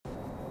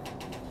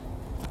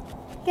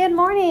Good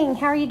morning.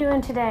 How are you doing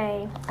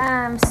today?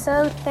 I'm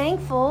so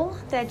thankful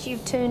that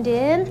you've tuned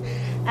in.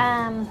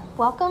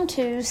 Welcome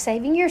to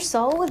Saving Your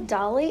Soul with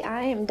Dolly.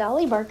 I am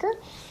Dolly Barker,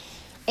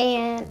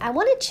 and I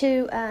wanted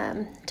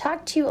to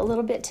talk to you a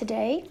little bit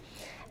today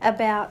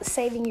about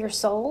saving your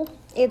soul.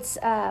 It's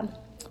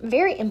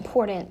very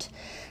important.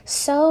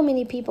 So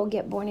many people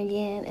get born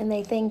again, and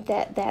they think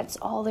that that's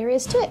all there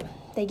is to it.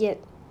 They get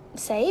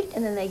saved,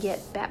 and then they get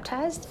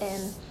baptized,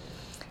 and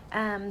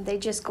they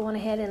just go on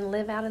ahead and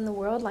live out in the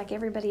world like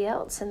everybody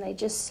else, and they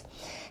just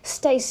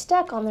stay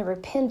stuck on the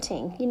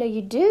repenting. You know,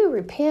 you do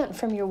repent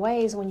from your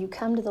ways when you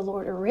come to the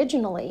Lord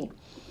originally,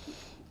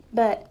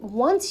 but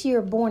once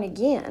you're born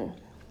again,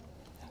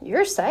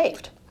 you're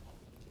saved.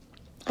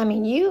 I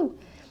mean,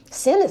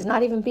 sin is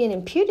not even being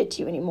imputed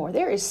to you anymore.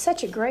 There is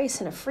such a grace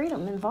and a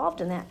freedom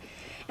involved in that.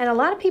 And a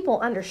lot of people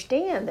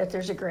understand that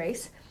there's a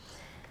grace,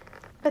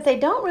 but they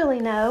don't really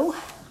know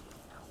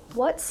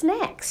what's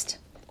next.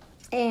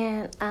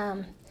 And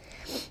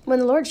when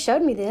the Lord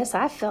showed me this,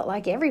 I felt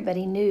like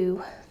everybody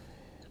knew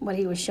what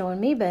he was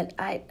showing me, but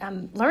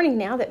I'm learning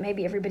now that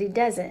maybe everybody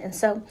doesn't. And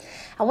so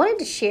I wanted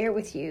to share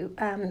with you,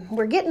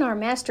 we're getting our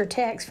master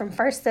text from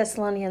 1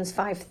 Thessalonians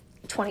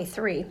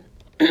 5:23.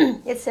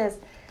 It says,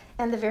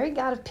 "And the very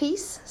God of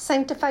peace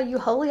sanctify you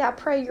wholly, I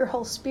pray your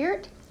whole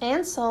spirit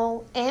and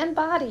soul and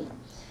body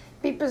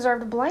be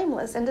preserved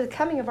blameless unto the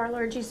coming of our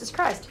Lord Jesus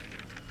Christ."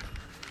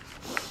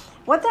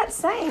 What that's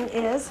saying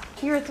is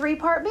you're a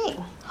three-part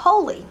being.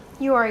 Holy.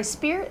 You are a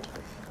spirit,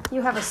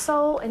 you have a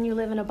soul, and you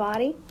live in a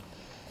body.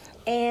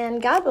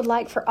 And God would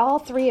like for all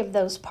three of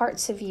those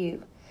parts of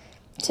you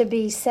to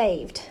be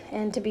saved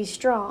and to be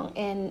strong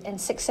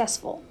and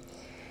successful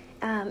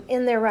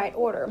in their right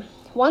order.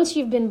 Once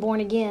you've been born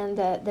again,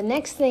 the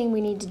next thing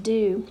we need to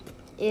do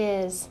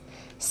is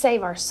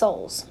save our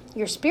souls.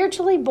 You're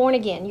spiritually born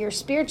again. You're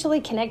spiritually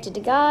connected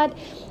to God.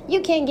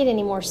 You can't get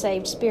any more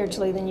saved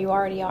spiritually than you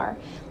already are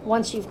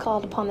once you've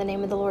called upon the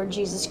name of the Lord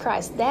Jesus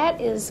Christ.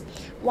 That is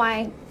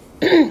why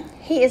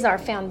he is our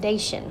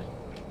foundation.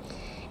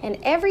 And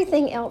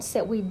everything else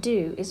that we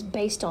do is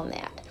based on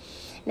that.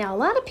 Now, a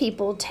lot of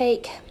people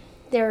take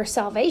their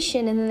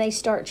salvation and then they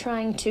start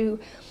trying to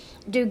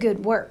do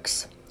good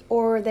works,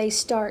 or they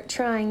start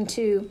trying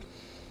to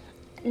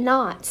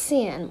not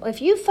sin.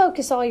 If you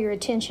focus all your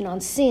attention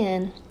on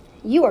sin,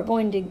 you are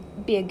going to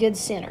be a good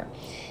sinner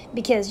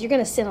because you're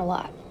going to sin a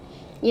lot.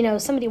 You know,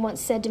 somebody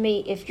once said to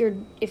me, if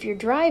you're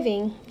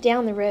driving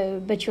down the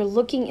road, but you're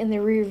looking in the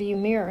rearview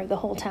mirror the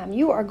whole time,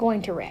 you are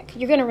going to wreck.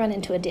 You're going to run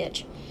into a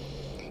ditch.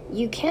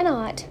 You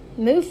cannot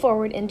move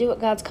forward and do what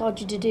God's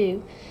called you to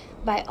do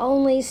by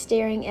only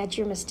staring at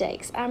your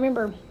mistakes. I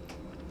remember,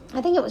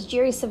 I think it was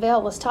Jerry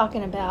Savelle was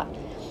talking about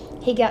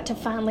he got to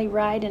finally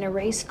ride in a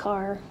race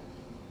car,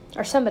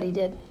 or somebody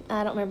did.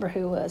 I don't remember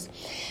who it was.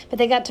 But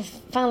they got to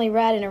finally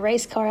ride in a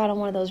race car out on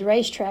one of those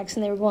racetracks,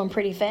 and they were going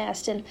pretty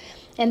fast. And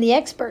the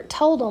expert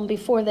told them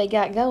before they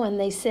got going,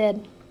 they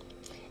said,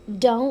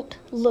 "Don't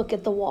look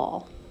at the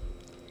wall."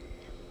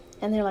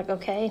 And they're like,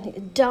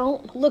 "Okay,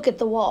 don't look at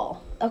the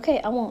wall."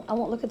 "Okay, I won't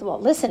look at the wall."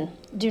 Listen,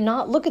 do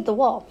not look at the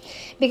wall.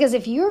 Because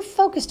if you're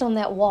focused on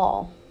that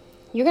wall,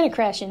 you're going to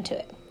crash into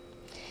it.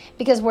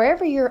 Because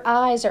wherever your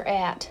eyes are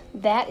at,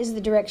 that is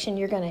the direction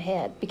you're going to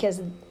head.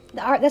 Because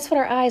that's what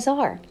our eyes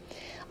are.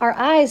 Our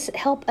eyes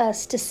help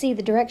us to see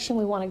the direction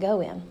we want to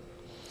go in.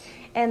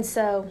 And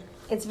so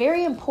it's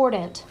very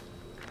important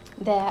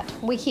that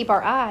we keep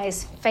our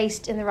eyes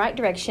faced in the right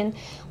direction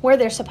where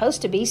they're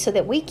supposed to be so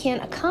that we can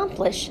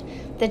accomplish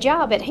the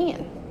job at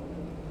hand.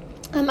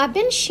 I've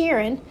been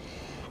sharing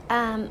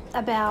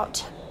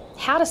about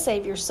how to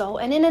save your soul.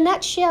 And in a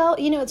nutshell,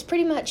 it's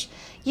pretty much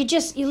you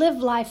live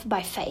life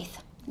by faith.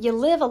 You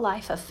live a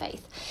life of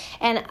faith.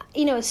 And,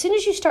 as soon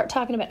as you start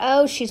talking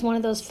about, she's one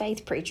of those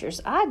faith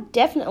preachers, I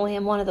definitely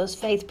am one of those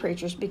faith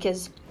preachers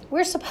because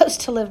we're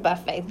supposed to live by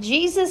faith.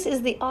 Jesus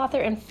is the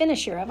author and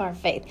finisher of our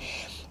faith.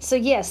 So,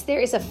 yes, there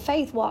is a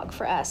faith walk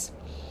for us.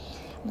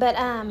 But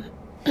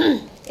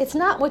it's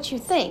not what you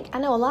think. I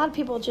know a lot of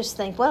people just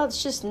think, well,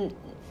 it's just,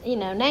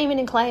 naming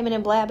and claiming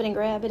and blabbing and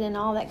grabbing and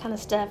all that kind of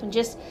stuff. And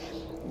just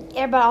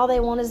everybody, all they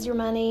want is your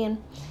money. And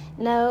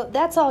no,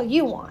 that's all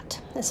you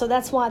want. And so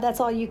that's why that's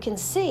all you can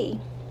see.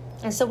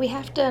 And so we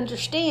have to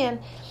understand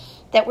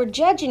that we're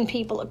judging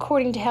people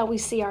according to how we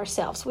see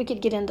ourselves. We could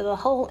get into the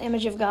whole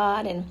image of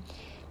God and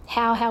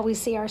how we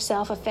see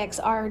ourselves affects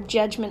our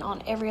judgment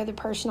on every other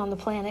person on the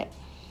planet.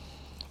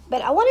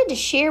 But I wanted to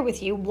share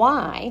with you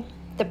why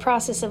the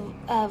process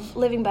of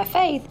living by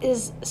faith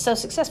is so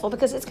successful,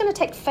 because it's going to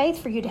take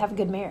faith for you to have a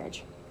good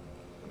marriage.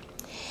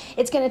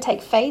 It's going to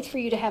take faith for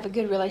you to have a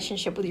good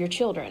relationship with your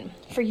children,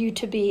 for you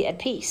to be at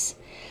peace,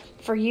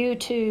 for you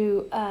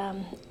to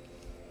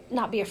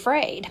not be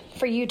afraid,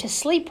 for you to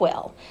sleep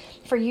well,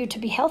 for you to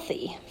be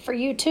healthy, for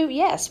you to,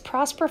 yes,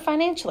 prosper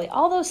financially.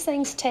 All those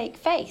things take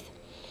faith.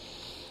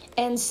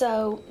 And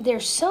so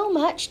there's so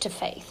much to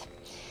faith.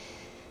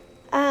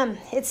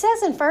 It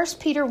says in 1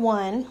 Peter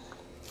 1,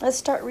 let's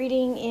start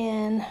reading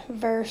in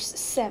verse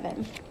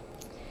 7.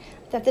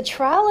 that the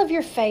trial of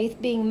your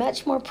faith, being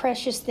much more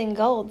precious than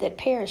gold that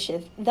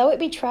perisheth, though it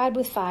be tried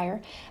with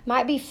fire,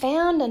 might be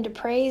found unto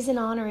praise and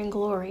honor and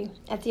glory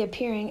at the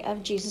appearing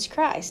of Jesus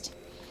Christ.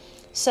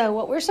 So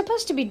what we're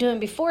supposed to be doing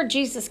before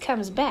Jesus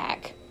comes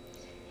back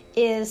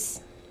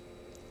is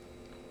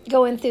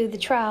going through the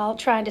trial,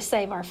 trying to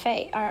save our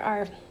faith,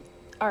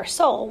 our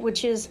soul,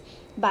 which is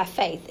by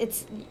faith.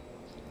 It's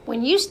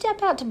when you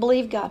step out to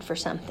believe God for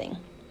something,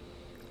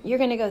 you're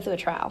going to go through a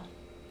trial.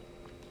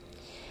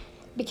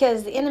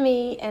 Because the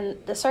enemy and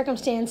the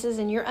circumstances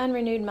and your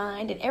unrenewed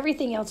mind and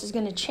everything else is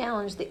going to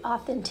challenge the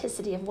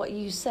authenticity of what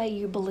you say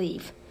you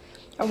believe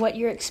or what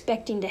you're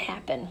expecting to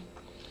happen.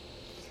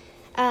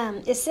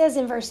 It says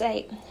in verse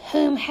 8,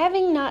 whom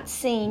having not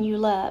seen you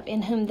love,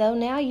 in whom though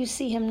now you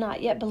see him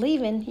not yet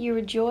believing, you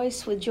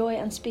rejoice with joy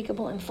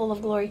unspeakable and full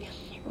of glory,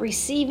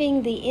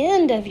 receiving the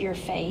end of your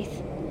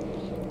faith,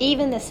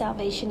 even the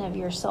salvation of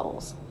your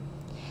souls.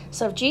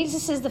 So if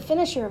Jesus is the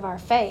finisher of our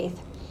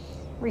faith,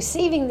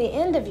 receiving the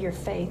end of your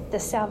faith, the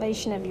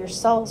salvation of your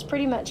souls,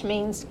 pretty much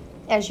means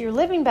as you're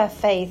living by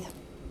faith,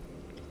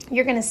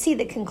 you're going to see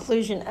the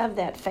conclusion of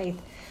that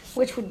faith,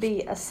 which would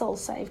be a soul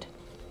saved.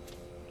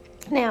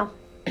 Now,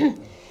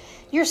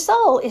 your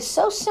soul is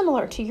so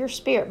similar to your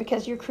spirit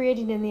because you're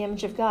created in the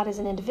image of God as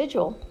an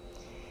individual,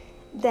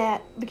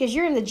 that because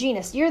you're in the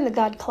genus, you're in the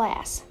God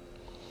class,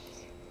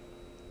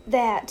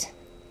 that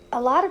a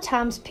lot of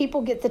times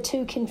people get the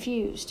two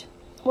confused.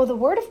 Well, the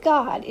Word of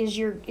God is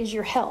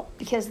your help,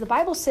 because the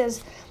Bible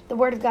says the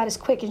Word of God is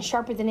quick and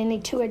sharper than any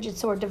two-edged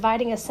sword,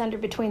 dividing asunder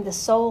between the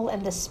soul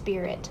and the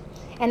spirit,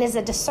 and is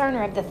a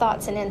discerner of the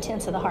thoughts and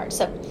intents of the heart.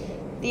 So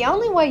the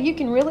only way you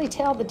can really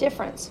tell the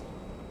difference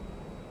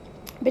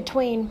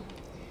between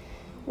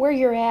where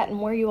you're at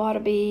and where you ought to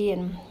be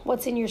and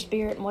what's in your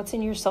spirit and what's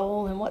in your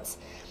soul and what's,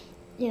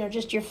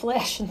 just your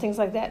flesh and things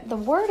like that, the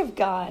Word of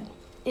God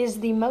is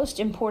the most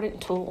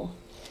important tool.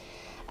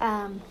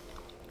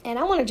 And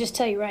I want to just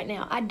tell you right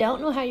now, I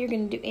don't know how you're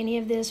going to do any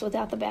of this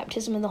without the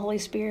baptism of the Holy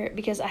Spirit,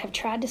 because I have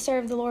tried to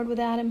serve the Lord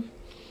without Him.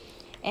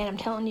 And I'm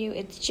telling you,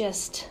 it's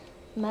just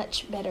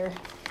much better,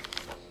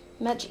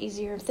 much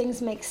easier.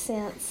 Things make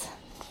sense.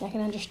 I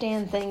can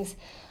understand things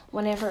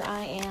whenever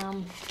I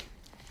am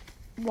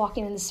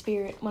walking in the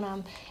Spirit, when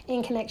I'm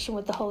in connection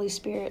with the Holy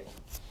Spirit.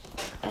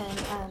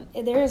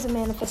 And there is a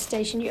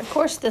manifestation. Of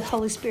course, the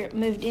Holy Spirit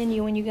moved in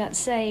you when you got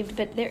saved,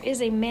 but there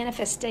is a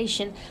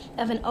manifestation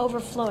of an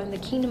overflowing. The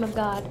kingdom of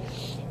God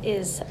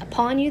is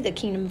upon you. The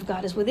kingdom of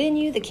God is within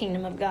you. The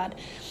kingdom of God,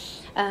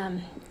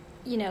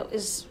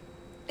 is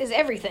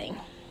everything.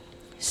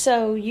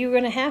 So you're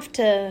going to have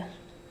to,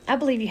 I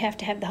believe you have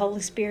to have the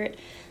Holy Spirit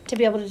to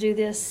be able to do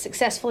this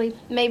successfully.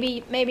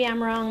 Maybe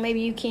I'm wrong.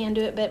 Maybe you can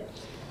do it, but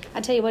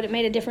I tell you what, it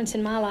made a difference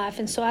in my life,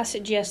 and so I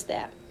suggest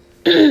that.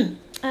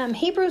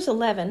 Hebrews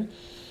 11,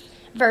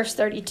 verse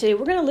 32.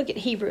 We're going to look at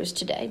Hebrews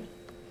today,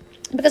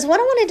 because what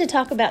I wanted to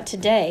talk about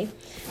today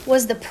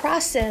was the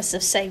process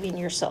of saving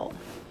your soul.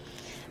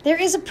 There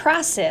is a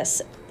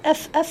process of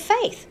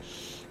faith.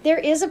 There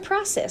is a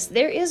process.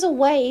 There is a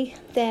way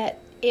that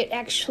it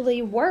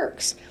actually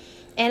works.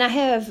 And I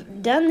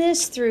have done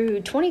this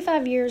through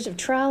 25 years of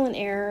trial and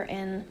error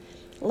and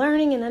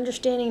learning and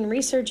understanding and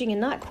researching and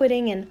not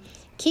quitting, and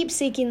keep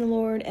seeking the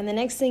Lord. And the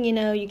next thing you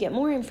know, you get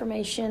more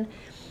information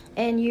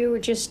and you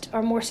just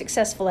are more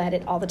successful at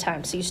it all the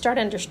time. So you start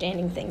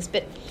understanding things.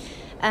 But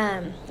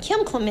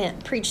Kim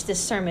Clement preached this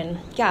sermon,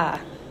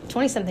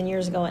 20-something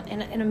years ago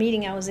in a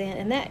meeting I was in,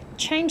 and that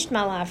changed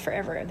my life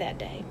forever that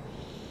day.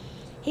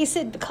 He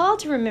said, the call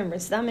to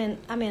remembrance. I'm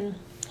in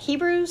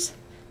Hebrews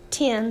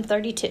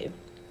 10:32.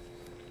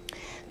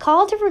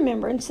 Call to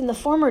remembrance in the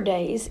former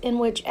days, in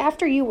which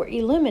after you were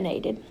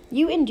illuminated,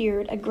 you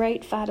endured a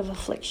great fight of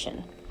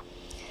affliction.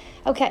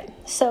 Okay,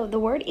 so the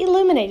word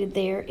illuminated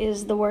there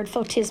is the word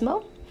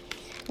photismo,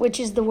 which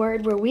is the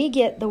word where we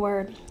get the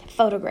word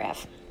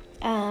photograph.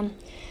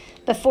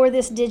 Before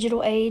this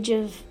digital age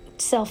of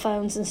cell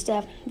phones and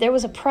stuff, there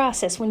was a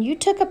process. When you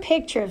took a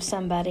picture of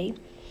somebody,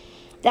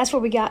 that's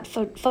where we got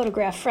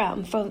photograph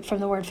from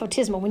the word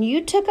photismo. When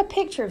you took a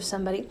picture of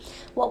somebody,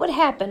 what would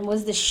happen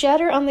was the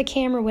shutter on the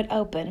camera would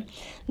open,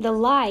 the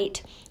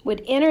light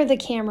would enter the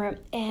camera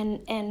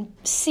and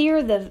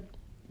sear the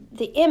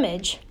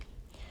image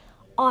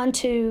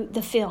onto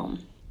the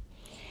film.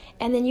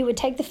 And then you would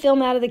take the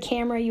film out of the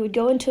camera, you would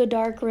go into a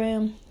dark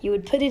room, you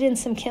would put it in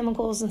some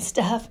chemicals and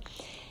stuff,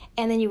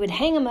 and then you would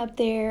hang them up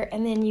there,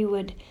 and then you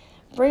would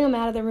bring them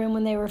out of the room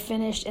when they were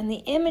finished, and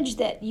the image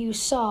that you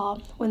saw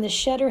when the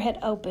shutter had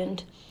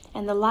opened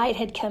and the light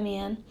had come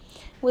in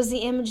was the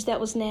image that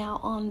was now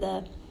on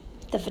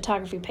the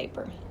photography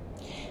paper.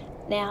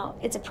 Now,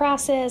 it's a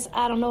process.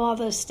 I don't know all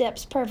those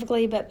steps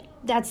perfectly, but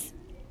that's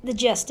the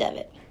gist of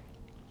it.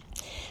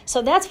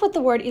 So that's what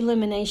the word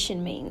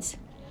illumination means.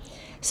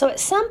 So at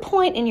some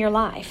point in your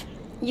life,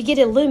 you get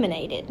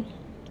illuminated.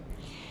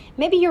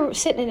 Maybe you're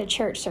sitting in a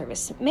church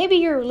service. Maybe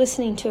you're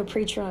listening to a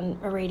preacher on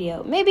a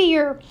radio. Maybe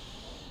you're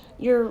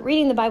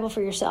reading the Bible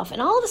for yourself,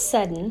 and all of a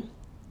sudden,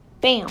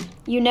 bam,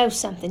 you know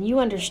something. You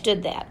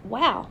understood that.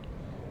 Wow,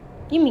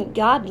 you mean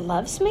God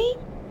loves me?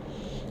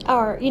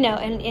 Or,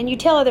 and you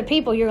tell other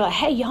people, you're like,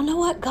 hey, y'all know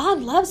what?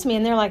 God loves me.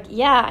 And they're like,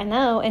 yeah, I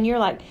know. And you're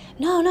like,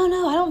 no,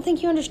 I don't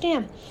think you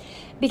understand.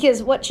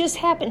 Because what just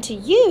happened to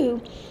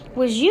you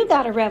was you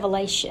got a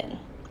revelation.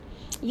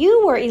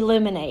 You were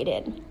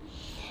illuminated.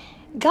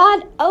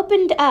 God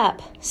opened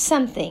up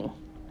something,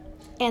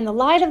 and the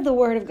light of the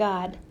Word of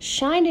God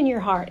shined in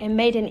your heart and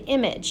made an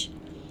image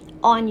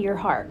on your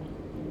heart.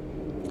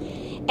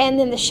 And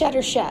then the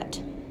shutter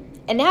shut.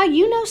 And now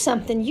you know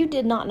something you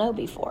did not know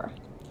before.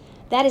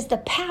 That is the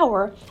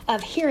power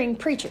of hearing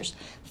preachers.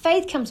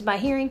 Faith comes by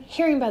hearing,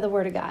 hearing by the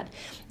Word of God.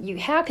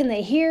 How can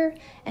they hear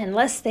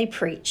unless they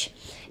preach?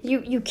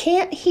 You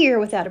can't hear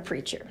without a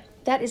preacher.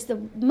 That is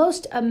the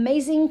most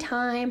amazing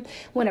time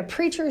when a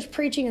preacher is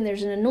preaching and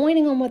there's an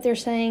anointing on what they're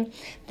saying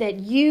that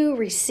you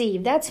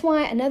receive. That's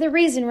why, another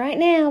reason right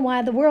now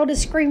why the world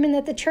is screaming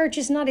that the church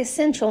is not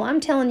essential.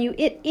 I'm telling you,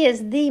 it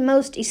is the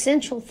most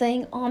essential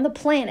thing on the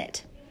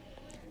planet.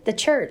 The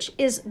church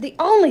is the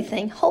only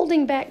thing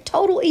holding back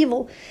total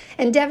evil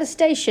and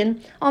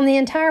devastation on the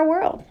entire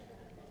world.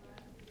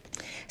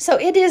 So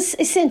it is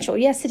essential.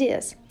 Yes, it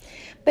is.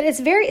 But it's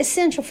very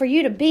essential for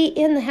you to be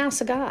in the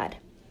house of God.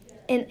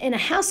 In a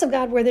house of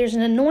God where there's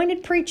an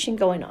anointed preaching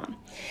going on.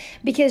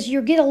 Because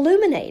you get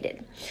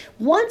illuminated.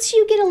 Once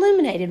you get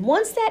illuminated,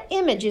 once that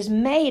image is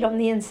made on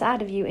the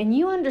inside of you and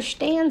you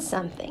understand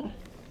something,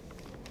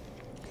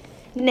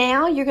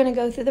 now you're going to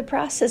go through the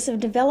process of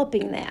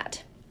developing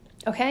that.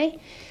 Okay?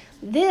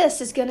 This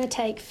is going to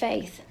take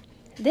faith.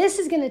 This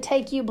is going to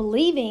take you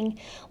believing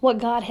what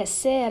God has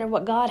said or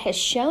what God has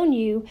shown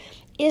you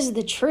is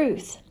the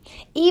truth.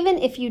 Even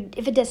if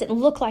it doesn't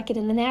look like it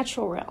in the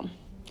natural realm.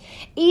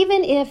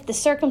 Even if the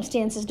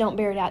circumstances don't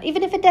bear it out.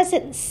 Even if it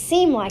doesn't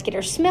seem like it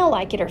or smell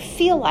like it or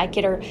feel like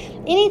it or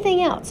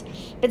anything else.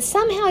 But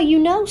somehow you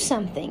know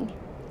something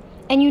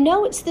and you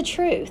know it's the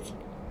truth.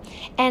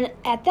 And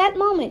at that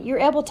moment, you're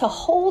able to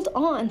hold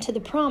on to the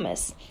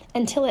promise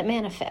until it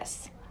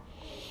manifests.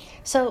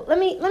 So let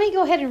me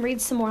go ahead and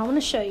read some more. I want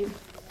to show you.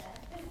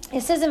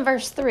 It says in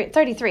verse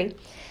 33,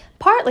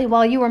 partly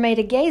while you were made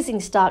a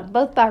gazing stock,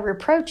 both by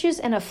reproaches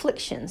and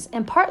afflictions,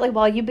 and partly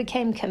while you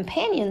became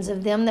companions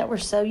of them that were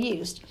so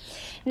used.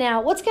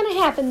 Now, what's going to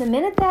happen the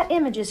minute that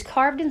image is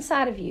carved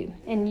inside of you,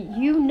 and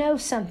you know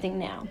something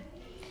now?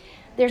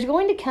 There's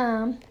going to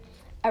come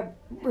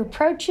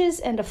reproaches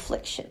and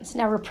afflictions.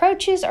 Now,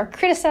 reproaches are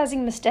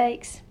criticizing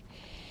mistakes,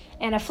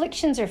 and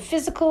afflictions are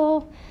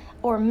physical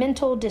or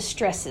mental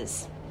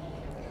distresses.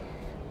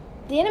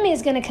 The enemy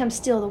is going to come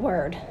steal the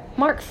word.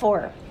 Mark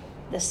 4.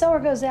 The sower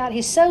goes out,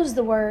 he sows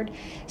the word.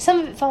 Some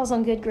of it falls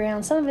on good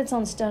ground, some of it's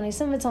on stony,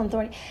 some of it's on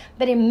thorny.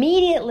 But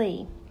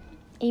immediately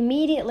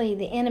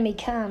the enemy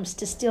comes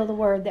to steal the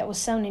word that was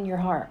sown in your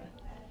heart.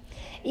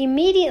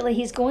 Immediately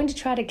he's going to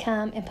try to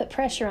come and put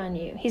pressure on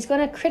you. He's going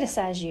to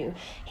criticize you.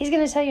 He's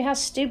going to tell you how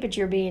stupid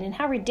you're being and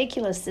how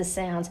ridiculous this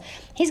sounds.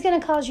 He's going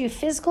to cause you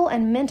physical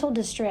and mental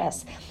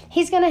distress.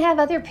 He's going to have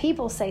other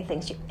people say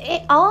things.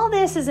 All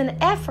this is an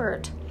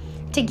effort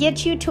to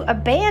get you to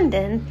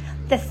abandon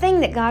the thing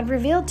that God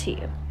revealed to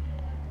you.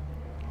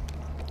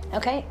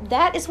 Okay?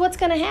 That is what's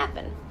going to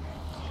happen.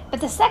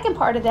 But the second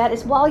part of that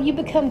is while you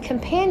become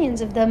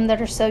companions of them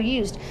that are so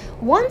used.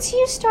 Once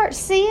you start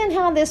seeing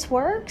how this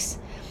works,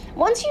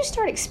 once you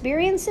start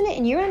experiencing it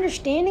and you're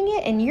understanding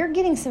it and you're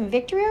getting some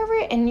victory over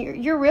it and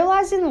you're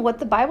realizing what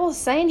the Bible is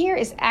saying here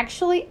is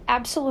actually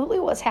absolutely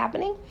what's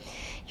happening,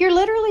 you're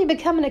literally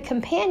becoming a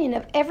companion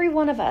of every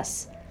one of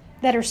us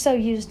that are so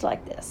used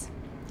like this.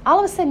 All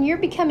of a sudden, you're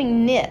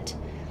becoming knit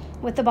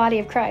with the body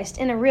of Christ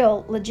in a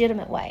real,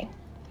 legitimate way.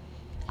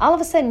 All of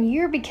a sudden,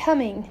 you're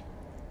becoming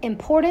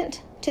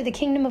important to the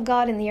kingdom of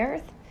God in the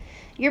earth.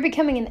 You're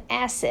becoming an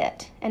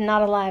asset and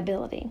not a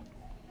liability.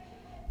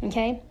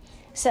 Okay?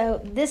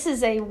 So, this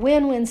is a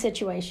win-win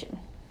situation.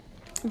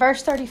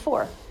 Verse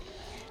 34.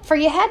 For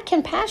you had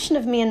compassion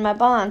of me in my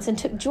bonds and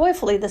took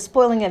joyfully the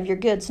spoiling of your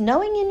goods,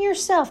 knowing in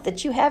yourself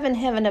that you have in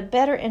heaven a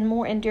better and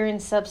more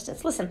enduring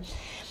substance. Listen.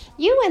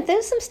 You went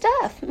through some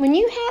stuff. When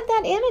you had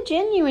that image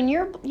in you and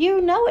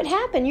you know it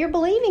happened, you're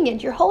believing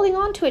it, you're holding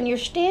on to it, and you're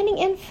standing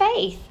in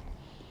faith.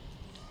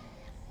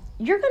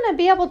 You're going to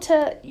be able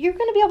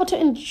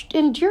to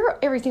endure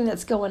everything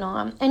that's going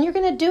on, and you're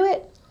going to do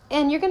it,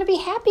 and you're going to be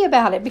happy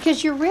about it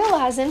because you're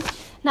realizing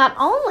not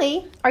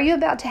only are you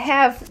about to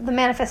have the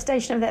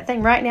manifestation of that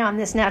thing right now in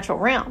this natural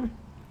realm,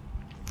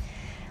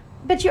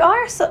 but you're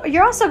also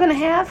going to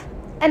have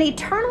an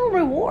eternal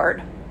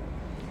reward.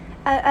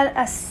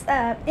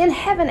 In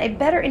heaven, a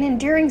better and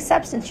enduring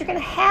substance. You're going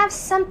to have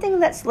something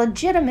that's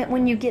legitimate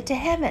when you get to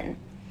heaven.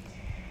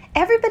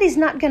 Everybody's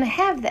not going to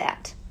have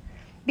that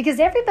because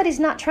everybody's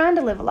not trying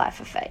to live a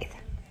life of faith.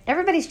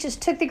 Everybody's just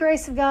took the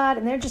grace of God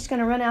and they're just going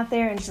to run out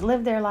there and just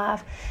live their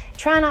life.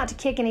 Try not to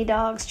kick any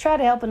dogs. Try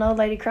to help an old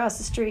lady cross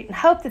the street and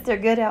hope that their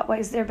good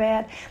outweighs their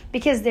bad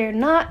because they're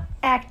not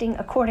acting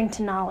according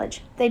to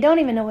knowledge. They don't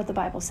even know what the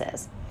Bible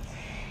says.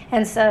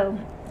 And so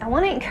I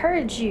want to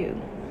encourage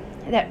you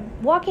that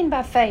walking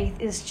by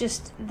faith is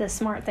just the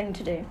smart thing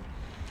to do.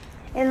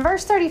 In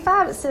verse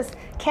 35, it says,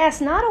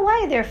 "Cast not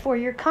away, therefore,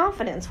 your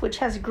confidence, which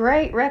has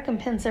great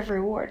recompense of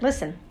reward."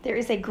 Listen, there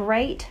is a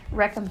great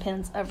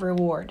recompense of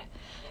reward.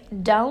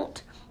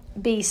 Don't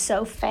be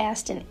so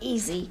fast and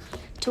easy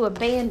to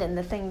abandon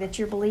the thing that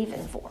you're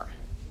believing for.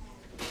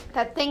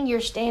 That thing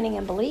you're standing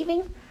and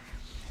believing,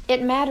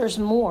 it matters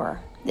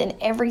more than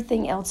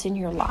everything else in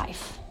your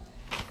life.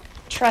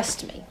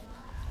 Trust me.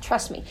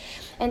 Trust me.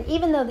 And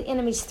even though the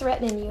enemy's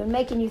threatening you and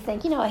making you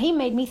think, he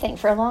made me think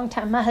for a long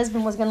time my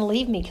husband was going to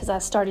leave me because I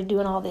started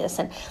doing all this,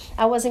 and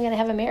I wasn't going to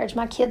have a marriage.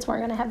 My kids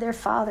weren't going to have their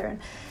father.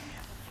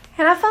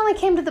 And I finally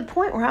came to the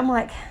point where I'm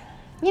like,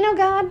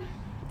 God,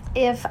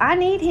 if I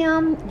need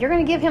him, you're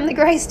going to give him the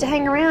grace to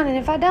hang around. And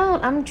if I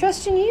don't, I'm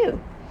trusting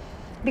you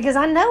because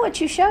I know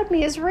what you showed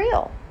me is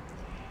real.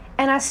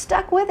 And I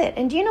stuck with it.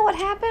 And do you know what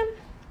happened?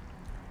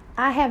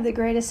 I have the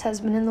greatest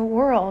husband in the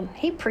world.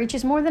 He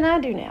preaches more than I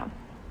do now.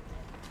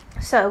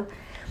 So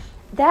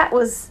that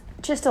was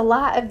just a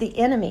lie of the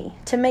enemy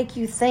to make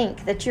you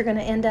think that you're going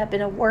to end up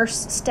in a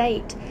worse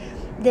state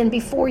than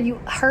before you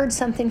heard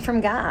something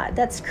from God.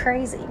 That's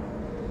crazy.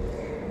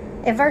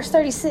 In verse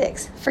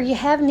 36, "For you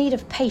have need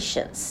of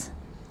patience,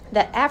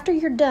 that after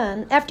you've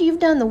done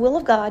the will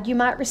of God, you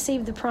might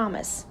receive the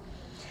promise."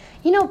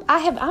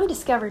 I'm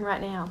discovering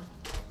right now,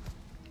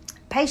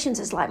 patience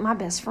is like my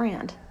best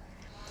friend.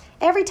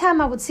 Every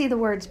time I would see the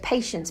words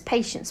patience,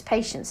 patience,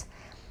 patience,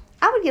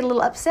 I would get a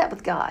little upset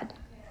with God.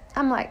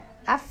 I'm like,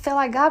 I felt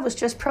like God was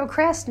just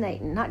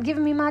procrastinating, not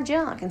giving me my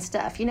junk and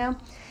stuff,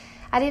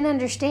 I didn't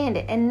understand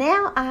it. And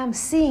now I'm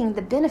seeing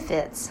the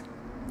benefits.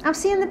 I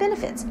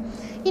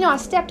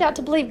stepped out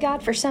to believe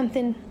God for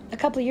something a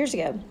couple of years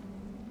ago.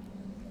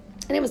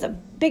 And it was the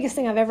biggest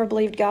thing I've ever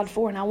believed God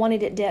for. And I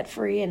wanted it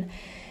debt-free. And,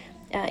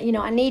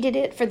 I needed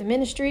it for the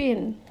ministry.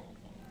 And,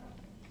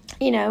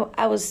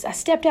 I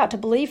stepped out to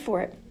believe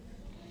for it.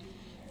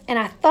 And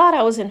I thought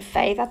I was in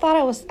faith. I thought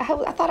I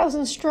was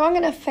in strong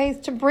enough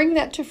faith to bring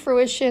that to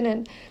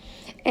fruition,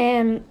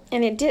 and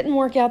it didn't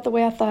work out the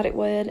way I thought it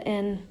would.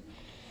 And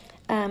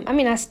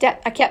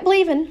I kept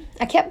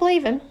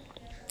believing.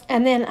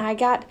 And then I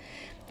got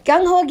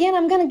gung ho again.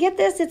 I'm going to get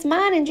this. It's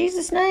mine in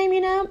Jesus' name,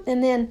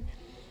 And then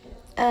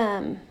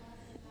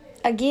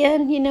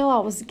again, I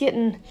was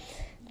getting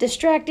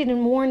distracted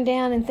and worn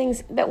down and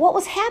things. But what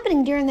was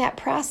happening during that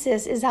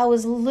process is I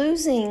was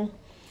losing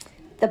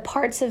the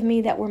parts of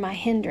me that were my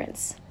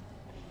hindrance.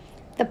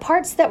 The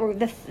parts that were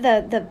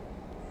the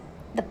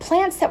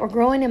plants that were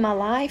growing in my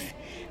life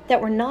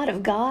that were not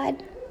of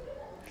God.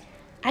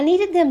 I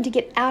needed them to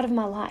get out of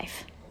my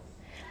life.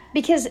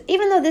 Because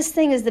even though this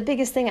thing is the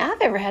biggest thing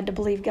I've ever had to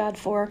believe God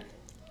for,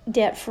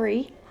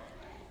 debt-free,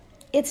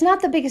 it's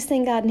not the biggest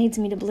thing God needs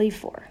me to believe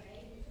for.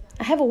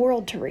 I have a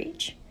world to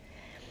reach.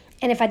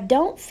 And if I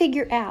don't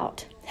figure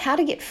out how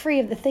to get free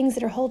of the things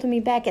that are holding me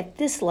back at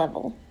this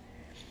level,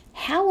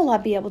 how will I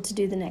be able to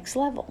do the next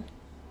level?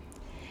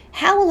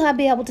 How will I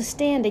be able to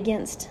stand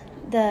against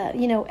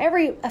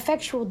every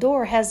effectual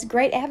door has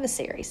great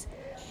adversaries.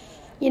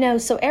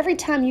 So every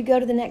time you go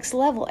to the next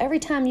level, every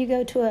time you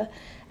go to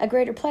a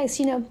greater place,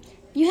 you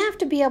have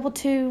to be able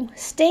to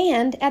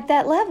stand at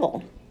that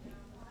level.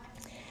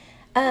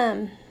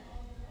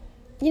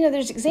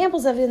 There's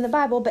examples of it in the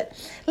Bible, but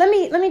let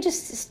me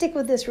just stick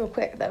with this real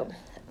quick though.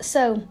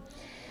 So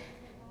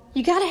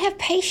you got to have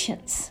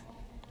patience.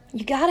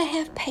 You got to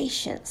have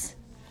patience.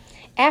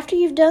 After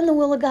you've done the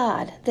will of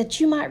God, that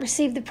you might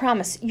receive the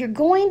promise. You're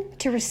going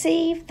to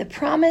receive the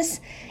promise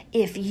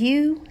if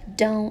you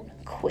don't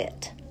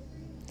quit.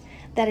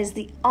 That is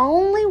the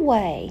only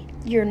way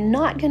you're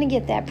not going to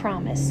get that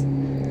promise,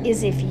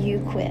 is if you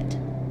quit.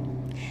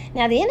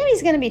 Now, the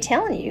enemy's going to be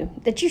telling you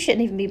that you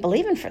shouldn't even be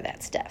believing for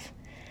that stuff.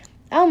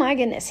 Oh my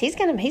goodness, he's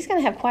going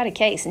to have quite a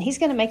case, and he's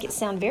going to make it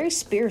sound very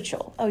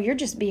spiritual. Oh, you're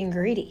just being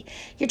greedy.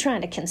 You're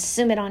trying to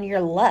consume it on your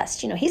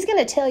lust. He's going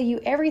to tell you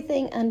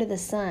everything under the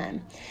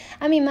sun.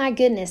 My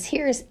goodness,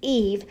 here's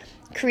Eve,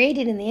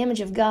 created in the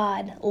image of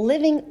God,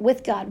 living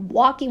with God,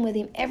 walking with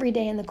him every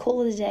day in the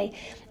cool of the day.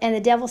 And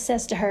the devil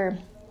says to her,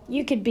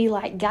 you could be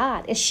like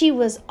God. As she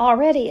was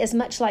already as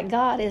much like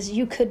God as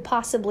you could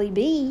possibly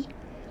be.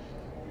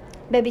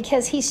 But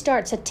because he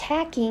starts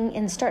attacking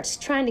and starts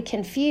trying to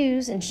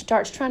confuse and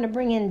starts trying to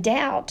bring in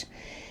doubt,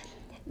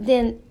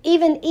 then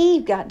even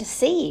Eve got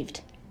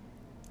deceived.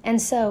 And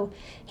so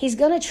he's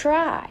going to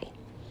try.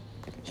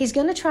 He's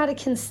going to try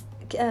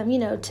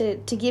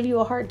to give you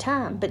a hard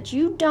time. But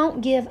you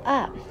don't give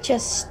up.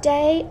 Just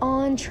stay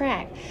on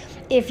track.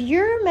 If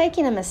you're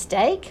making a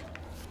mistake,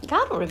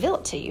 God will reveal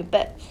it to you.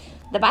 But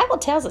the Bible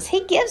tells us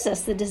he gives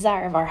us the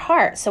desire of our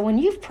heart. So when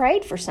you've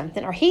prayed for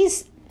something, or he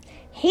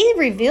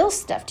reveals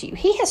stuff to you.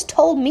 He has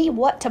told me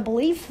what to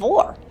believe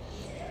for.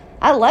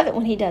 I love it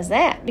when he does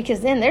that, because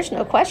then there's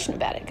no question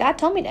about it. God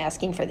told me to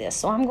ask him for this,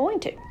 so I'm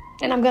going to.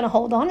 And I'm going to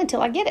hold on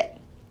until I get it.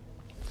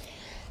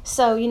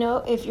 So,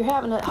 if you're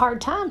having a hard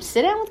time,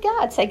 sit down with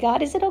God. Say,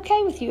 God, is it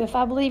okay with you if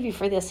I believe you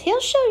for this? He'll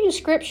show you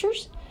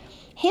scriptures.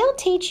 He'll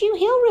teach you.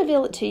 He'll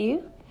reveal it to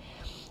you.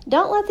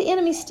 Don't let the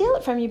enemy steal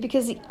it from you,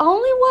 because the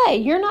only way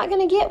you're not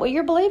going to get what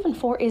you're believing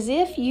for is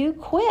if you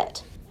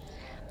quit.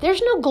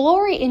 There's no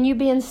glory in you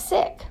being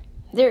sick.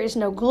 There is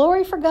no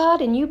glory for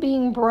God in you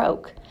being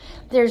broke.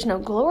 There's no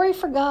glory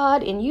for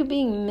God in you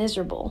being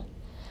miserable.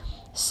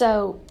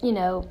 So,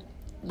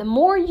 the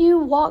more you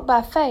walk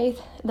by faith,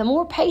 the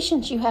more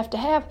patience you have to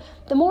have,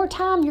 the more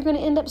time you're going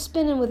to end up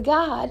spending with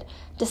God,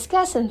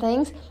 discussing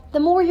things, the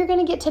more you're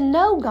going to get to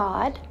know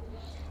God.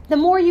 The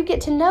more you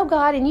get to know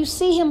God and you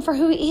see Him for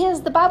who He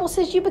is, the Bible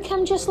says you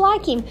become just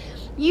like Him.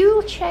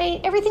 You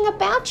change, everything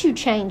about you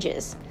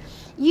changes.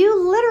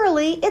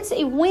 It's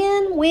a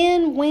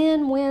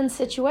win-win-win-win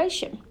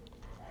situation.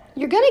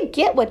 You're going to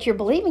get what you're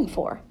believing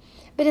for.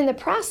 But in the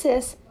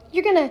process,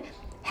 you're going to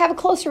have a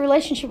closer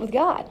relationship with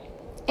God.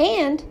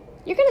 And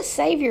you're going to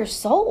save your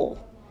soul,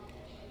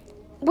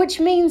 which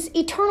means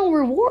eternal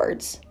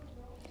rewards.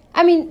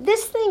 I mean,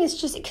 this thing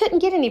is it couldn't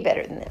get any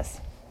better than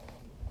this.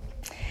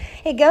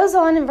 It goes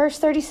on in verse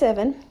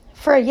 37,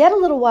 "For yet a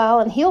little while,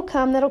 and He'll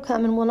come that'll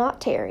come and will not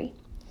tarry.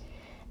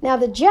 Now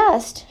the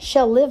just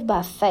shall live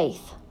by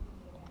faith.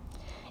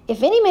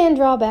 If any man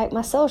draw back,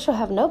 my soul shall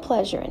have no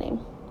pleasure in him.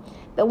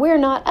 But we are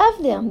not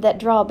of them that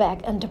draw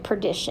back unto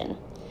perdition,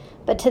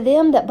 but to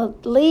them that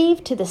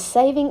believe to the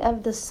saving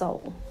of the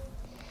soul."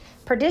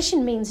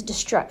 Perdition means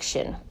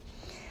destruction.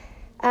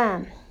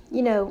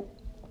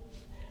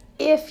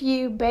 If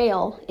you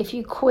bail, if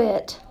you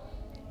quit,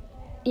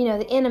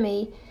 the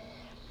enemy,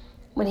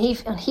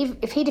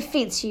 if he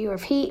defeats you, or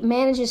if he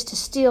manages to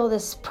steal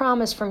this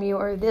promise from you,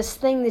 or this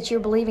thing that you're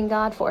believing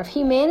God for, if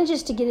he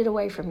manages to get it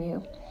away from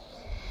you,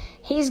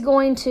 he's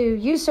going to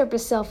usurp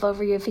himself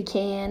over you if he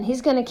can.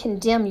 He's going to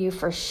condemn you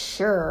for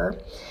sure.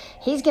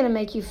 He's going to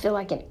make you feel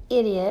like an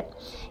idiot.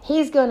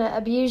 He's going to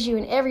abuse you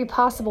in every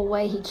possible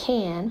way he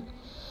can.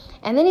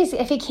 And then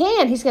if he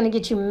can, he's going to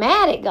get you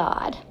mad at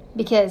God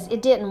because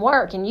it didn't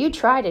work and you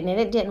tried it and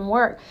it didn't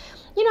work.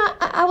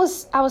 I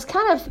was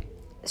kind of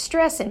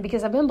stressing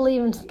because I've been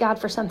believing God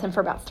for something for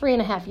about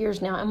 3.5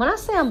 years now. And when I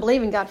say I'm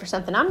believing God for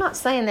something, I'm not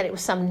saying that it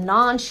was some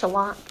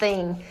nonchalant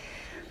thing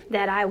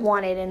that I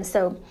wanted. And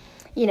so,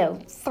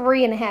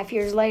 3.5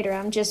 years later,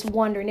 I'm just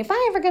wondering if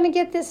I ever going to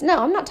get this. No,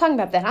 I'm not talking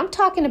about that. I'm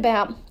talking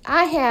about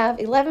I have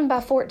 11 by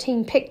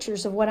 14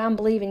 pictures of what I'm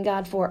believing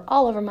God for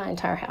all over my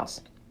entire house.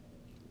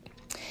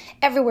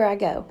 Everywhere I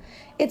go.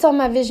 It's on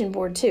my vision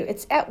board too.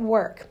 It's at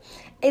work.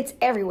 It's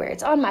everywhere.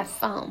 It's on my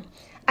phone.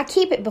 I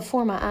keep it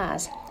before my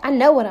eyes. I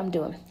know what I'm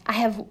doing. I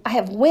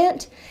have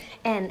went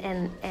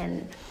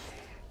and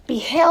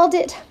beheld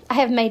it. I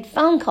have made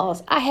phone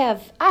calls. I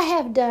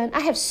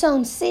have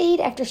sown seed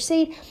after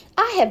seed.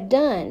 I have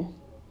done.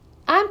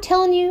 I'm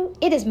telling you,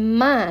 it is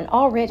mine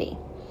already.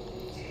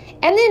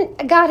 And then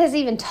God has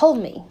even told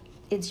me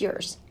it's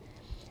yours.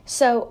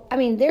 So,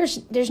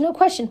 there's no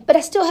question, but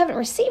I still haven't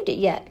received it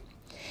yet.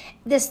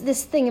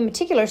 This thing in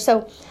particular.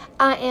 So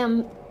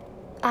I'm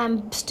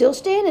still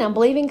standing. I'm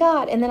believing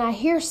God. And then I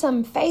hear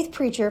some faith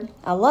preacher.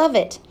 I love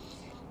it.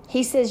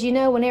 He says,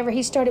 whenever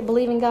he started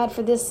believing God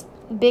for this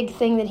big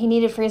thing that he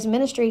needed for his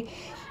ministry,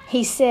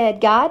 he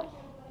said, "God,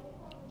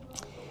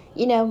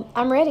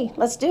 I'm ready.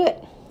 Let's do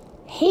it."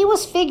 He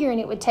was figuring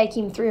it would take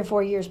him 3 or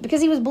 4 years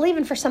because he was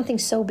believing for something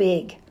so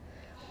big.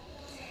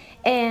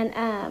 And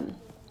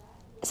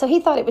so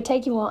he thought it would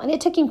take him a while, and it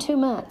took him 2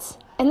 months.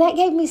 And that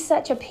gave me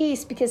such a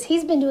peace because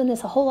he's been doing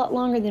this a whole lot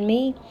longer than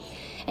me.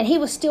 And he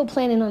was still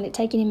planning on it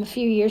taking him a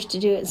few years to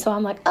do it. So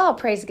I'm like, oh,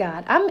 praise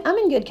God. I'm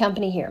in good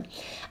company here.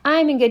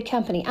 I'm in good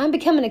company. I'm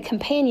becoming a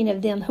companion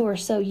of them who are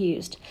so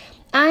used.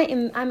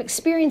 I'm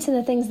experiencing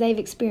the things they've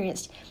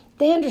experienced.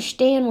 They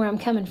understand where I'm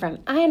coming from.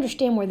 I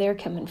understand where they're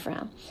coming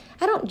from.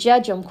 I don't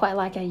judge them quite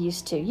like I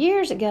used to.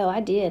 Years ago,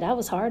 I did. I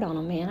was hard on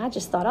them, man. I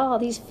just thought, oh,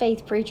 these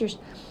faith preachers.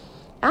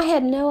 I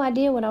had no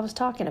idea what I was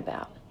talking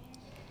about.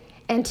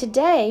 And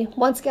today,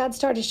 once God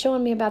started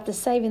showing me about the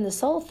saving the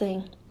soul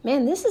thing,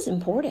 man, this is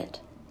important.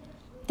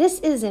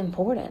 This is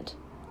important.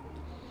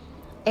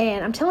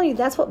 And I'm telling you,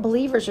 that's what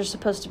believers are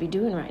supposed to be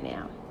doing right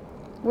now.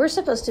 We're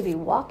supposed to be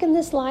walking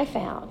this life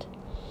out,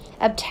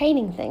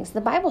 obtaining things. The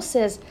Bible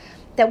says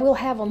that we'll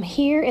have them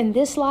here in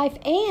this life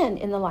and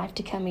in the life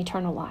to come,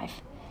 eternal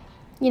life.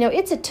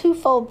 It's a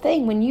twofold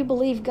thing when you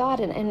believe God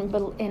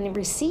and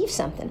receive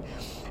something.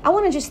 I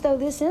want to just throw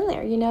this in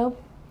there,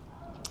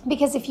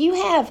 because if you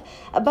have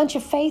a bunch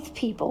of faith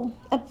people,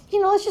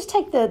 let's just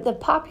take the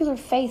popular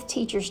faith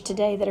teachers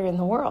today that are in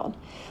the world.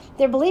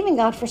 They're believing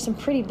God for some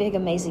pretty big,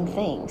 amazing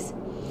things.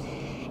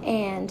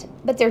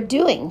 But they're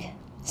doing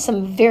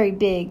some very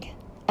big,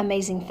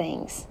 amazing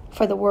things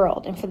for the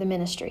world and for the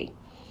ministry.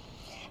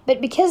 But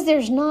because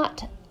there's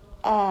not,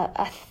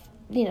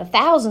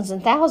 thousands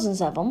and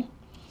thousands of them,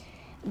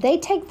 they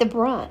take the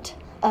brunt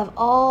of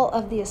all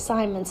of the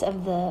assignments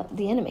of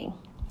the enemy.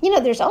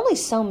 There's only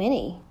so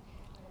many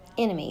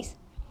enemies,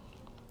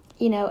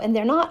 and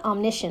they're not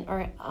omniscient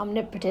or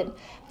omnipotent.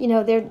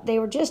 They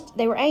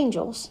were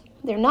angels.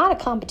 They're not a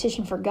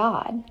competition for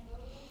God.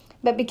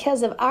 But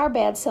because of our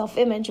bad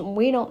self-image, and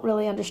we don't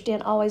really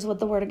understand always what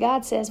the Word of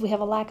God says, we have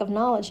a lack of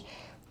knowledge,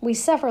 we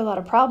suffer a lot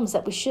of problems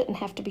that we shouldn't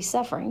have to be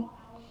suffering.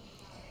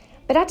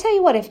 But I tell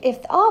you what, if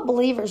all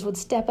believers would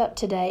step up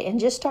today and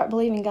just start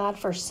believing God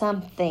for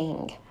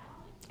something,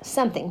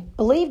 something.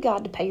 Believe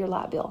God to pay your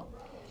light bill.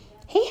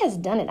 He has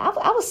done it.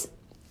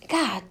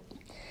 God,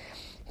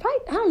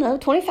 probably, I don't know,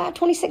 25,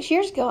 26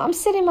 years ago, I'm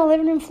sitting on my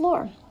living room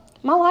floor.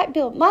 My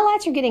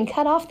lights are getting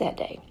cut off that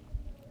day.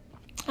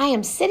 I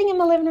am sitting in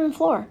my living room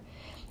floor,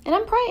 and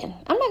I'm praying.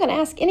 I'm not going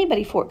to ask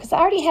anybody for it because I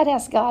already had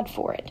asked God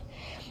for it.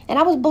 And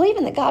I was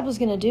believing that God was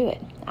going to do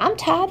it. I'm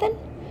tithing.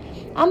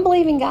 I'm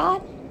believing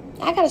God.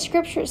 I got a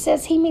scripture that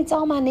says He meets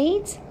all my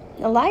needs.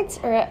 The lights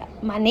are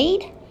my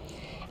need.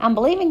 I'm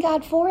believing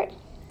God for it.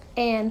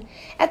 And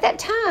at that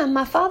time,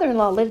 my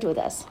father-in-law lived with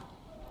us.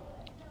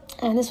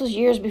 And this was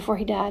years before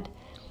he died.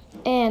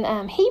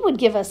 And he would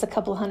give us a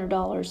couple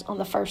 $100 on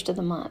the first of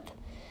the month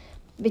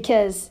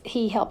because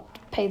he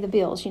helped pay the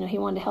bills. He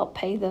wanted to help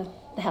pay the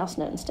house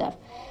note and stuff.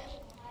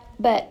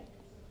 But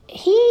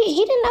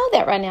he didn't know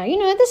that right now.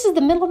 This is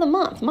the middle of the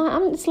month.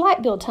 It's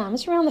light bill time.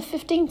 It's around the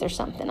 15th or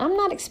something. I'm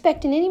not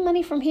expecting any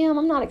money from him.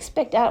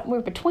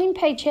 We're between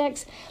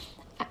paychecks.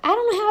 I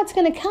don't know how it's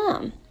going to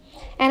come.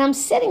 And I'm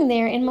sitting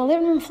there in my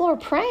living room floor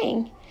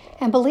praying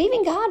and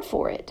believing God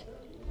for it.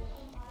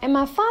 And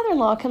my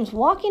father-in-law comes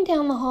walking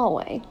down the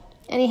hallway,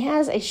 and he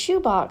has a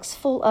shoebox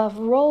full of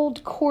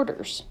rolled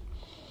quarters.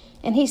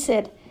 And he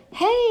said,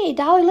 "Hey,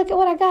 Dolly, look at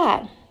what I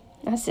got."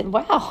 I said,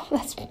 "Wow,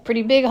 that's a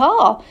pretty big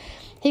haul."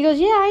 He goes,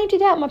 "Yeah, I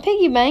emptied out my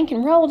piggy bank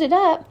and rolled it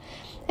up,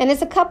 and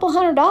it's a couple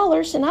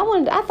 $100. And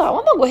I thought, well,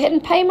 I'm going to go ahead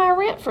and pay my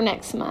rent for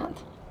next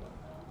month."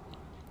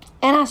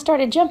 And I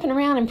started jumping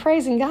around and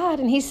praising God.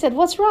 And he said,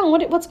 "What's wrong?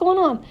 What's going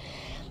on?"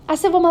 I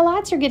said, "Well, my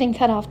lights are getting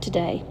cut off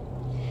today."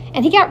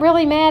 And he got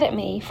really mad at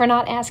me for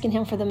not asking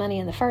him for the money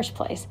in the first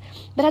place.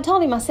 But I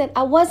told him, I said,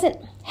 I wasn't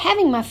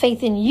having my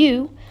faith in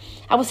you.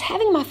 I was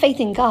having my faith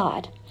in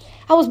God.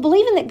 I was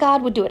believing that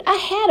God would do it. I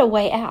had a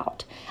way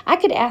out. I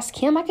could ask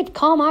him. I could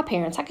call my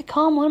parents. I could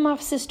call one of my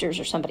sisters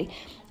or somebody.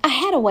 I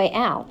had a way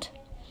out.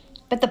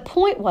 But the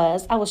point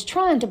was, I was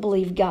trying to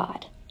believe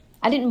God.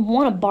 I didn't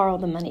want to borrow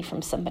the money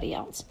from somebody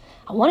else.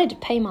 I wanted to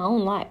pay my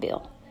own light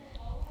bill.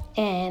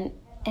 And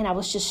I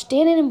was just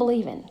standing and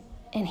believing.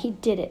 And he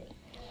did it.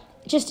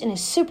 Just in a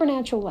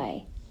supernatural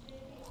way.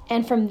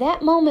 And from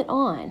that moment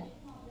on,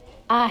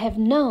 I have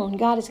known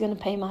God is going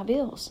to pay my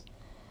bills.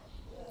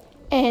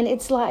 And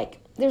it's like,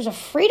 there's a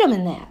freedom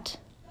in that.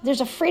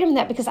 There's a freedom in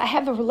that because I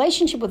have a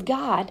relationship with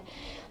God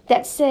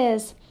that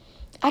says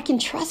I can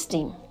trust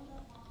Him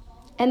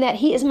and that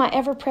He is my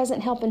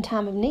ever-present help in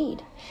time of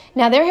need.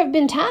 Now, there have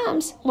been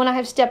times when I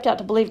have stepped out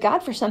to believe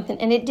God for something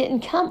and it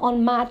didn't come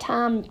on my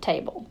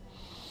timetable.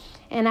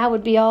 And I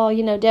would be all,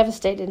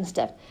 devastated and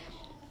stuff.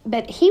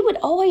 But He would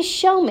always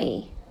show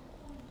me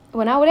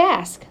when I would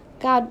ask,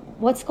 "God,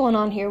 what's going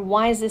on here?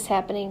 Why is this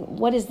happening?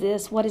 What is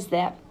this? What is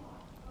that?"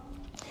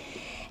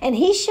 And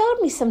He showed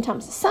me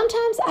sometimes.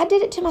 Sometimes I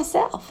did it to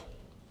myself.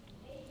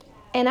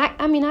 And I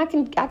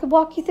could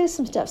walk you through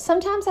some stuff.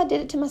 Sometimes I did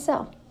it to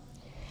myself.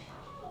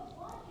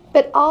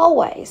 But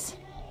always,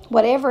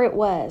 whatever it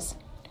was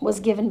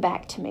given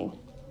back to me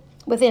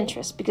with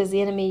interest because the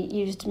enemy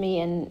used me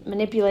and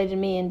manipulated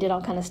me and did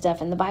all kind of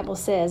stuff. And the Bible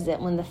says that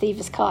when the thief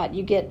is caught,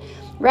 you get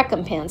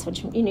recompense,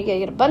 which you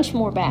get a bunch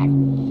more back.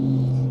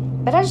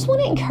 But I just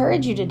want to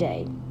encourage you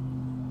today.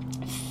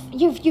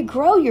 You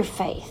grow your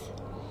faith.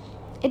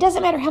 It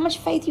doesn't matter how much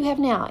faith you have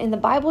now. In the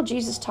Bible,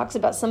 Jesus talks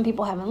about some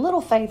people having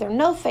little faith or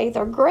no faith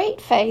or great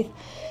faith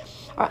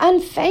or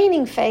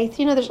unfeigning faith.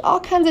 There's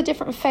all kinds of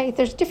different faith.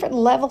 There's different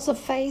levels of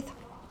faith.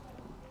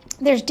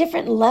 There's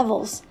different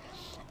levels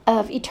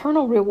of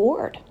eternal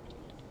reward.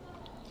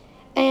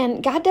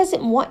 And God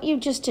doesn't want you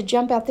just to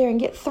jump out there and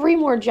get 3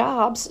 more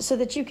jobs so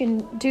that you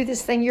can do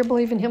this thing you're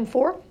believing Him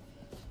for.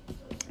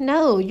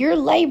 No, your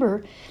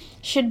labor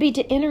should be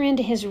to enter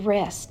into His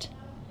rest.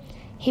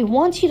 He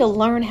wants you to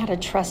learn how to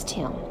trust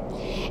Him.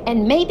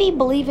 And maybe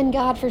believing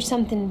God for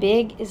something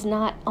big is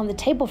not on the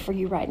table for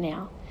you right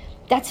now.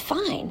 That's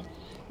fine.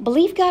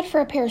 Believe God for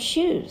a pair of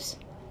shoes.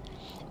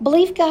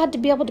 Believe God to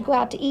be able to go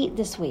out to eat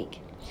this week.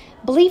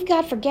 Believe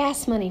God for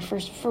gas money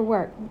for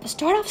work.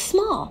 Start off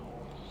small.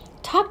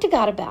 Talk to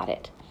God about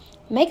it.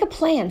 Make a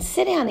plan.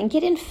 Sit down and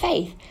get in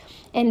faith.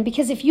 And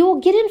because if you will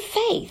get in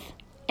faith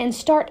and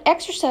start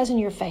exercising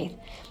your faith,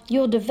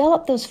 you'll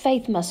develop those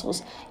faith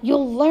muscles.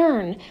 You'll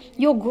learn.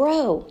 You'll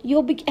grow.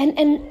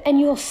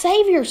 And you'll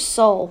save your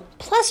soul.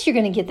 Plus, you're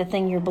going to get the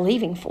thing you're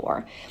believing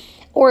for.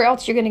 Or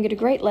else you're going to get a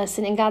great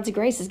lesson and God's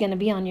grace is going to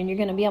be on you and you're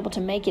going to be able to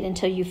make it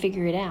until you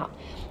figure it out.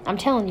 I'm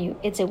telling you,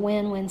 it's a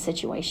win-win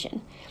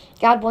situation.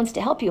 God wants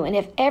to help you. And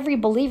if every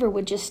believer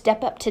would just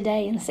step up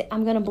today and say,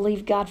 I'm going to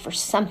believe God for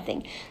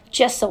something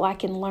just so I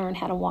can learn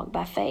how to walk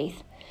by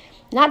faith.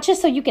 Not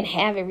just so you can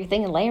have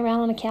everything and lay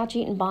around on a couch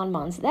eating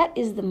bonbons. That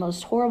is the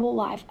most horrible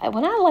life.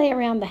 When I lay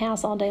around the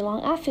house all day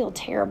long, I feel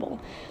terrible.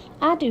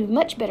 I do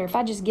much better if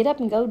I just get up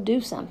and go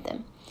do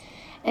something.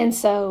 And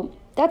so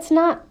that's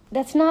not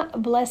a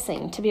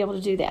blessing to be able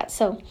to do that.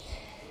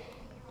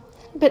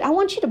 But I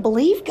want you to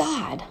believe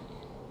God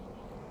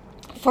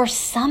for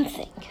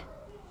something.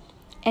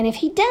 And if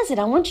He does it,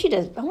 I want you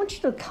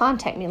to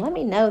contact me and let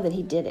me know that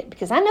He did it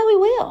because I know He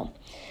will.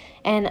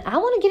 And I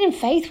want to get in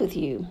faith with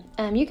you.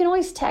 You can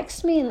always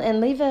text me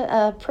and leave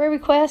a prayer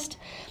request.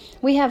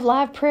 We have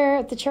live prayer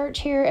at the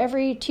church here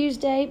every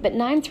Tuesday, but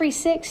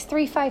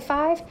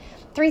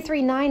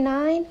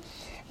 936-355-3399.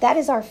 That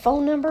is our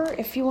phone number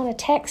if you want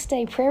to text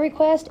a prayer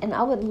request, and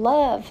I would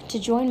love to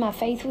join my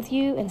faith with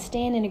you and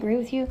stand and agree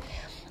with you.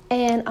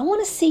 And I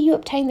want to see you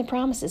obtain the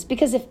promises,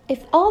 because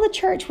if all the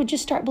church would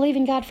just start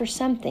believing God for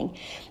something,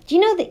 do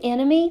you know the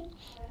enemy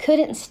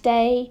couldn't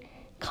stay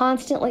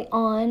constantly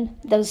on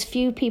those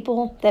few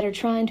people that are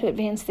trying to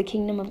advance the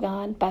kingdom of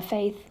God by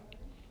faith?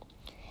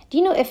 Do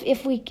you know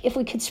if we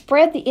could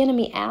spread the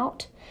enemy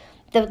out,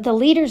 the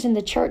leaders in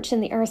the church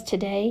and the earth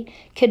today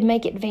could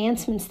make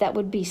advancements that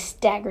would be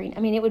staggering. I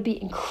mean, it would be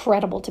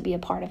incredible to be a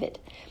part of it.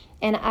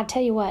 And I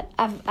tell you what,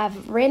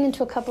 I've ran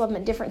into a couple of them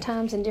at different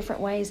times in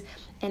different ways,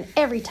 and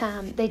every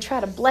time they try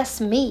to bless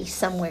me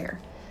somewhere,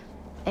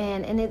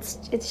 and it's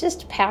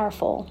just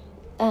powerful.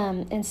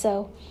 And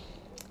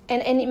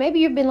maybe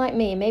you've been like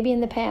me. Maybe in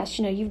the past,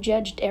 you've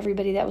judged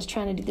everybody that was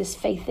trying to do this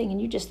faith thing,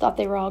 and you just thought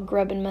they were all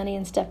grubbing money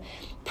and stuff.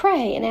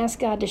 Pray and ask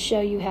God to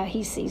show you how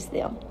He sees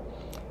them.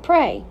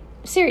 Pray.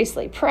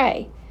 Seriously,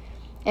 pray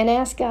and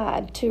ask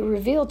God to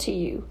reveal to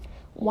you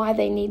why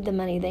they need the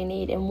money they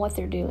need and what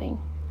they're doing.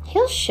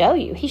 He'll show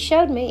you. He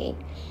showed me.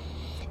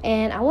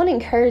 And I want to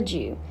encourage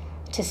you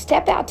to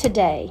step out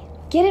today,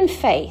 get in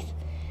faith,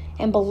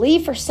 and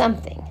believe for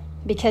something,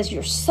 because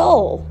your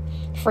soul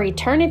for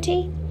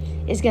eternity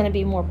is going to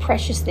be more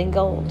precious than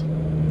gold.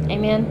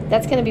 Amen?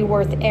 That's going to be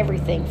worth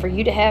everything for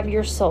you to have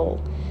your soul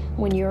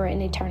when you're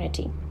in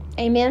eternity.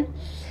 Amen?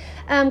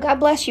 God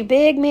bless you,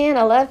 big man.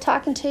 I love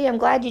talking to you. I'm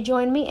glad you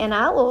joined me, and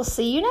I will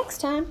see you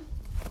next time.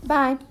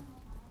 Bye.